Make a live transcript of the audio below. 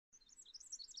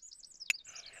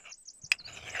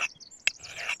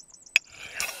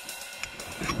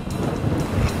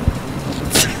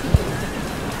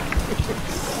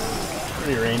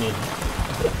be raining.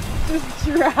 Just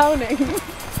drowning.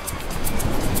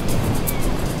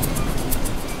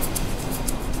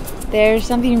 There's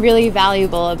something really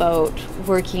valuable about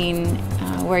working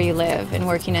where you live and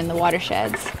working in the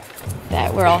watersheds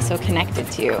that we're also connected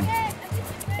to.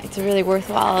 It's a really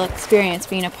worthwhile experience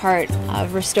being a part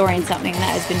of restoring something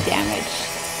that has been damaged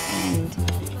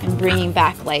and bringing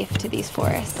back life to these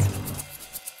forests.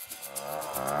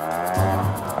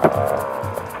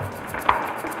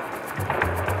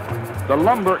 The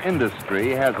lumber industry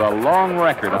has a long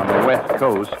record on the West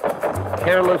Coast,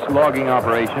 careless logging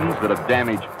operations that have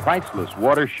damaged priceless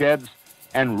watersheds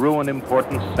and ruined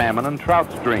important salmon and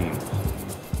trout streams.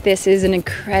 This is an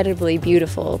incredibly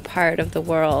beautiful part of the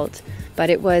world, but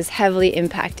it was heavily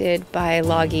impacted by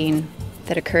logging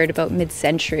that occurred about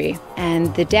mid-century.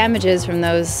 And the damages from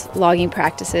those logging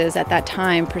practices at that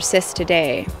time persist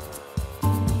today.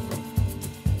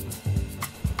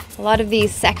 A lot of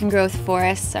these second growth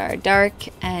forests are dark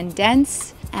and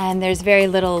dense, and there's very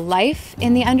little life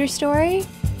in the understory.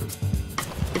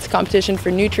 It's a competition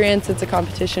for nutrients, it's a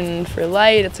competition for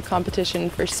light, it's a competition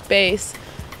for space.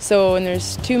 So when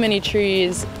there's too many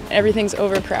trees, everything's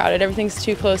overcrowded, everything's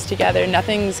too close together,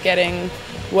 nothing's getting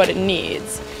what it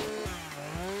needs.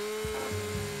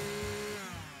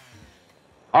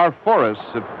 Our forests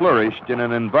have flourished in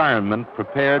an environment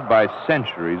prepared by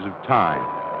centuries of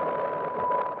time.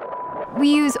 We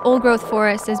use old-growth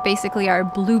forests as basically our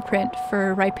blueprint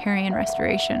for riparian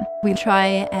restoration. We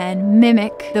try and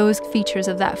mimic those features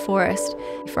of that forest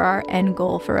for our end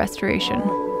goal for restoration.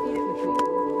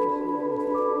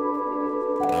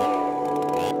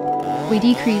 We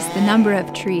decrease the number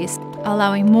of trees,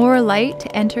 allowing more light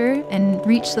to enter and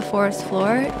reach the forest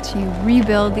floor to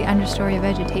rebuild the understory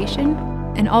vegetation,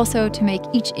 and also to make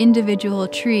each individual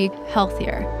tree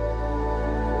healthier.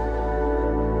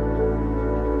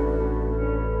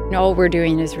 All we're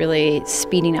doing is really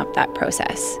speeding up that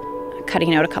process,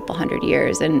 cutting out a couple hundred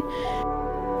years, and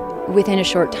within a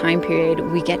short time period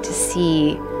we get to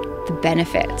see the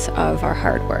benefits of our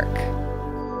hard work.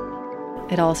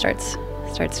 It all starts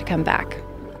to come back.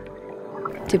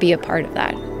 To be a part of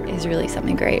that is really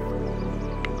something great.